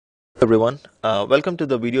Everyone, welcome to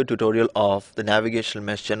the video tutorial of the navigational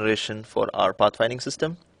mesh generation for our pathfinding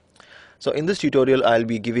system. So in this tutorial I'll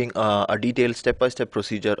be giving a detailed step-by-step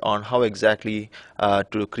procedure on how exactly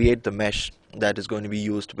to create the mesh that is going to be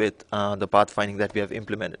used with the pathfinding that we have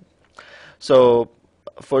implemented. So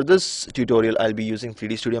for this tutorial I'll be using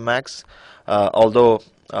 3D Studio Max, although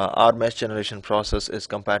our mesh generation process is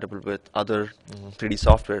compatible with other 3D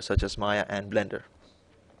software such as Maya and Blender.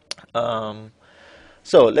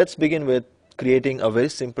 So let's begin with creating a very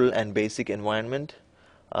simple and basic environment.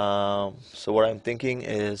 So what I'm thinking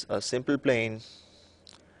is a simple plane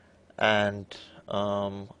and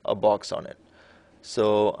a box on it.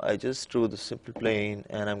 So I just drew the simple plane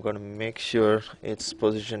and I'm going to make sure it's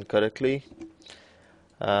positioned correctly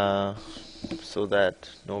so that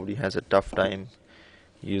nobody has a tough time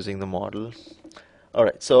using the model.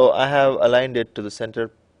 Alright, so I have aligned it to the center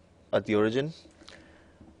at the origin.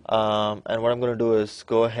 And what I'm going to do is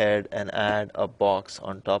go ahead and add a box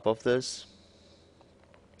on top of this.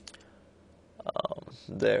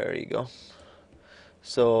 There you go.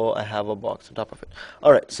 So I have a box on top of it.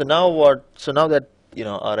 All right. So now what? So now that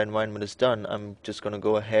our environment is done, I'm just going to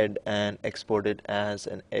go ahead and export it as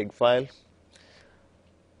an egg file.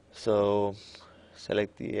 So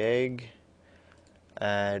select the egg,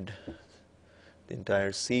 add the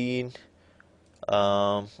entire scene.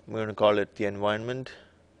 I'm going to call it the environment.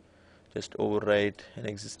 Just overwrite an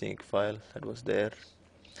existing file that was there.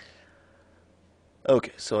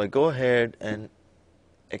 Okay, so I go ahead and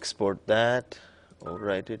export that,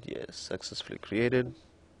 overwrite it, yes, successfully created.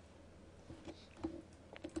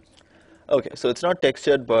 Okay, so it's not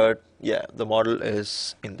textured, but yeah, the model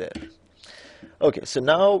is in there. Okay, so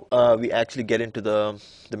now we actually get into the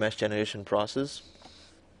mesh generation process.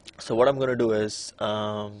 So what I'm going to do is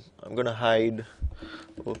I'm going to hide,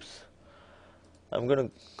 oops, I'm going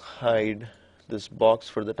to hide this box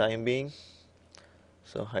for the time being.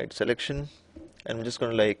 So hide selection, and I'm just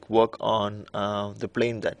going to like work on the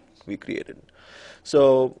plane that we created.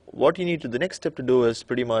 So what you need to, the next step to do is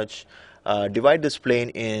pretty much divide this plane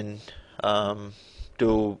in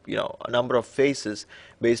to a number of faces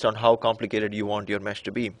based on how complicated you want your mesh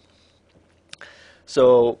to be.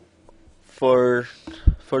 So for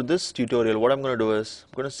this tutorial, what I'm going to do is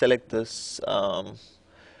I'm going to select this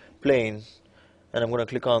plane, and I'm going to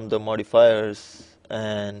click on the modifiers,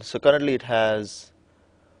 and so currently it has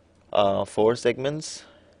 4 segments,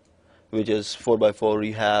 which is 4 by 4.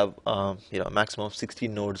 You have a maximum of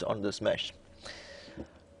 16 nodes on this mesh,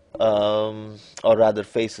 or rather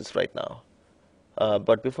faces right now.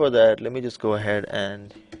 But before that, let me just go ahead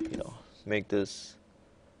and make this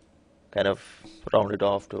kind of round it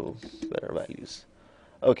off to better values.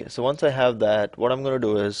 Okay, so once I have that, what I'm going to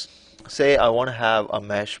do is, say I want to have a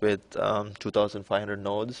mesh with 2,500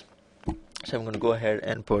 nodes. So I'm going to go ahead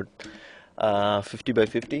and put 50 by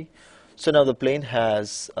 50. So now the plane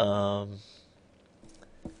has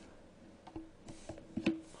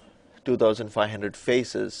 2,500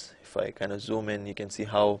 faces. If I kind of zoom in, you can see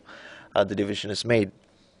how the division is made.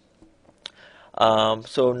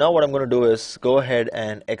 So now what I'm going to do is go ahead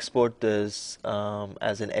and export this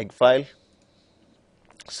as an egg file.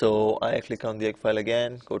 So I click on the egg file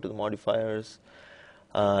again, go to the modifiers,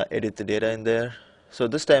 edit the data in there. So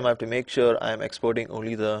this time I have to make sure I'm exporting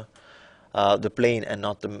only the plane and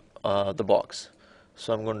not the box.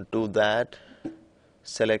 So I'm going to do that,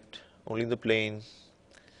 select only the plane,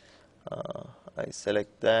 I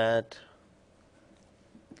select that,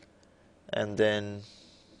 and then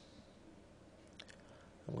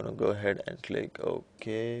I'm going to go ahead and click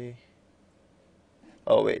OK.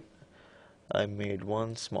 Oh wait, I made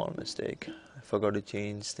one small mistake. I forgot to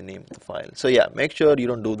change the name of the file. So yeah, make sure you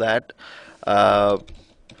don't do that.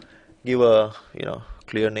 Give a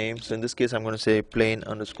clear name. So in this case, I'm going to say plane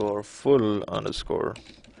underscore full underscore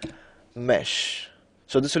mesh.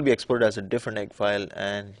 So this will be exported as a different egg file,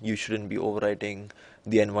 and you shouldn't be overwriting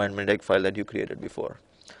the environment egg file that you created before.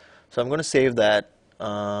 So I'm going to save that.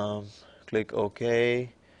 Click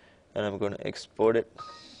OK, and I'm going to export it.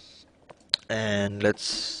 And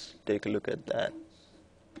let's take a look at that.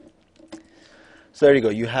 So there you go.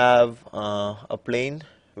 You have a plane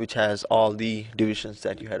which has all the divisions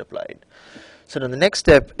that you had applied. So now the next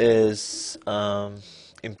step is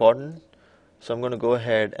important. So I'm going to go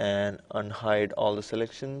ahead and unhide all the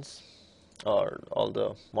selections or all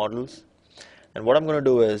the models. And what I'm going to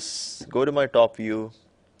do is go to my top view,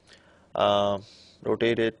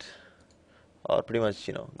 rotate it, or pretty much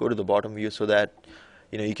go to the bottom view so that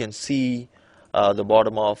you can see the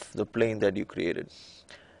bottom of the plane that you created.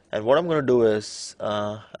 And what I'm going to do is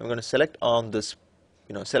I'm going to select on this,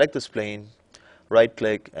 select this plane, right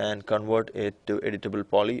click and convert it to editable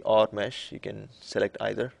poly or mesh. You can select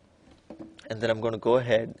either. And then I'm going to go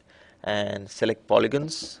ahead and select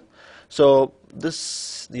polygons. So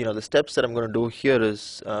this, the steps that I'm going to do here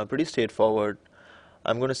is pretty straightforward.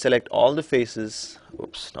 I'm going to select all the faces.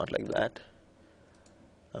 Oops, not like that.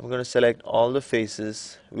 I'm going to select all the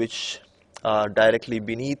faces which are directly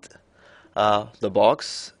beneath the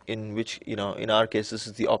box, in which, in our case, this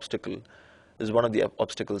is the obstacle. This is one of the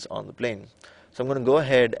obstacles on the plane. So I'm going to go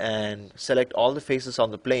ahead and select all the faces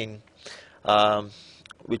on the plane um,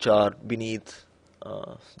 which are beneath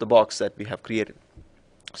the box that we have created.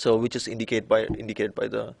 So which is indicated by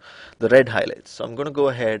the red highlights. So I'm going to go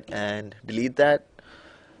ahead and delete that.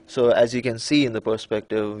 So as you can see in the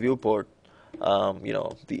perspective viewport,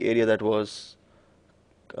 the area that was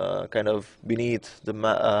kind of beneath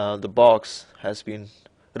the box has been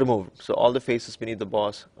removed. So all the faces beneath the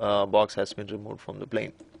box has been removed from the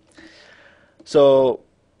plane. So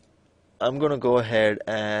I'm going to go ahead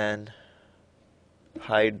and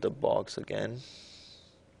hide the box again.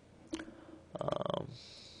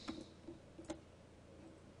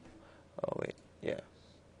 Oh wait, yeah,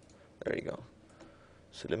 there you go.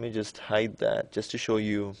 So let me just hide that just to show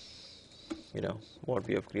you, what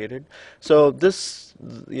we have created. So this,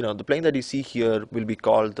 the plane that you see here will be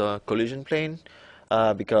called the collision plane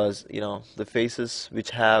because, the faces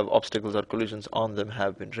which have obstacles or collisions on them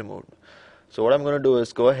have been removed. So what I'm going to do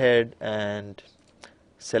is go ahead and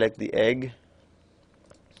select the egg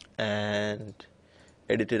and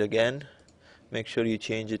edit it again. Make sure you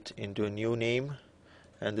change it into a new name,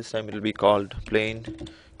 and this time it will be called plane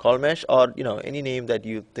call mesh, or any name that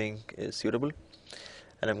you think is suitable.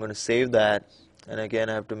 And I'm going to save that, and again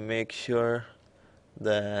I have to make sure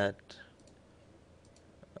that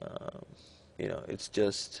it's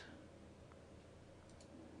just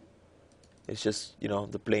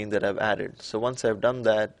the plane that I've added. So once I've done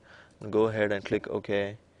that, I'll go ahead and click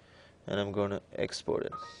OK, and I'm going to export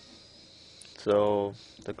it. So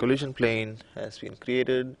the collision plane has been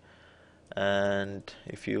created, and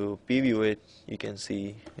if you preview it, you can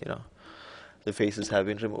see the faces have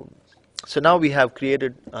been removed. So now we have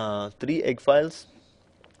created 3 egg files,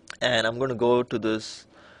 and I'm going to go to this,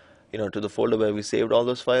 to the folder where we saved all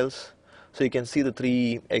those files. So you can see the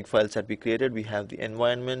 3 egg files that we created. We have the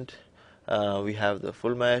environment, we have the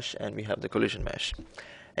full mesh, and we have the collision mesh.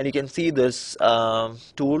 And you can see this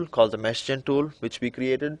tool called the MeshGen tool, which we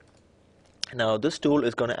created. Now this tool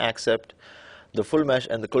is going to accept the full mesh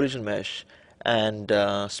and the collision mesh and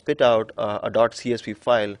spit out a .csv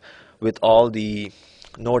file with all the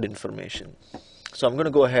node information. So I'm going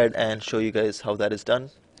to go ahead and show you guys how that is done.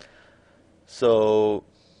 So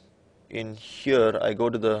in here I go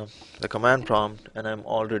to the command prompt, and I'm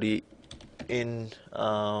already in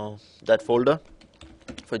that folder.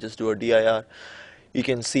 If I just do a dir, you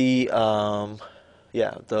can see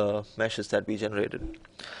the meshes that we generated,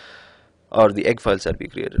 or the egg files that we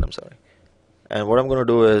created, I'm sorry. And what I'm going to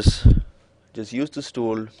do is just use this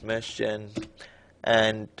tool, MeshGen,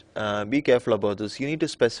 and be careful about this. You need to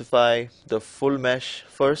specify the full mesh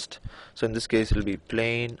first. So in this case, it will be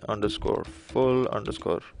plane underscore full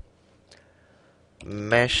underscore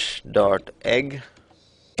mesh dot egg,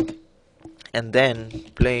 and then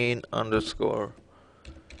plane underscore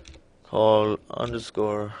call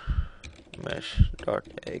underscore mesh dot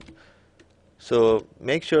egg. So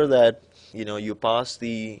make sure that you pass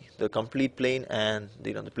the complete plane and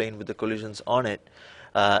the plane with the collisions on it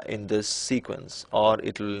in this sequence, or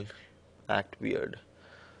it will act weird.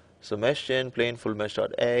 So MeshGen plane full mesh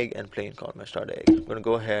dot egg and plane call mesh dot egg. I'm going to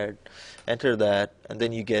go ahead, enter that, and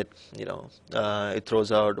then you get it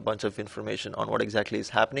throws out a bunch of information on what exactly is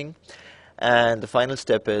happening. And the final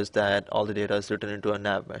step is that all the data is written into a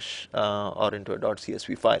nav mesh or into a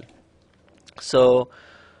 .csv file. So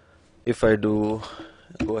if I go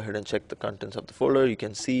ahead and check the contents of the folder, you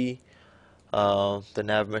can see the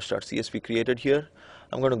navmesh.csv created here.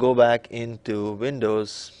 I'm going to go back into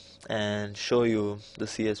Windows and show you the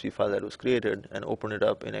CSV file that was created and open it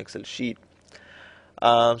up in Excel sheet.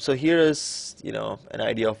 So here is an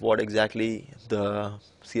idea of what exactly the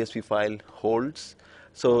CSV file holds.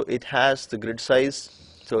 So it has the grid size.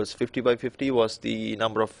 So it's 50 by 50 was the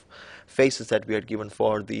number of faces that we had given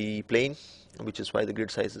for the plane, which is why the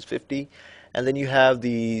grid size is 50. And then you have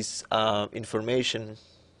these information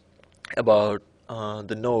about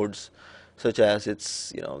the nodes, such as it's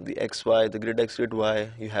the XY, the grid X, grid Y.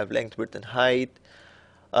 You have length, width, and height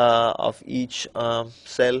of each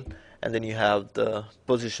cell, and then you have the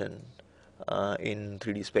position in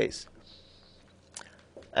 3D space.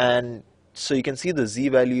 And So you can see the z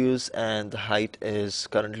values and the height is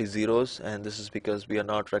currently zeros, and this is because we are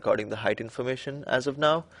not recording the height information as of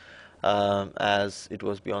now, as it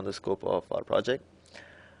was beyond the scope of our project.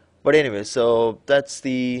 But anyway, so that's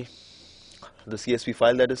the CSV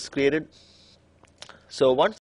file that is created. So once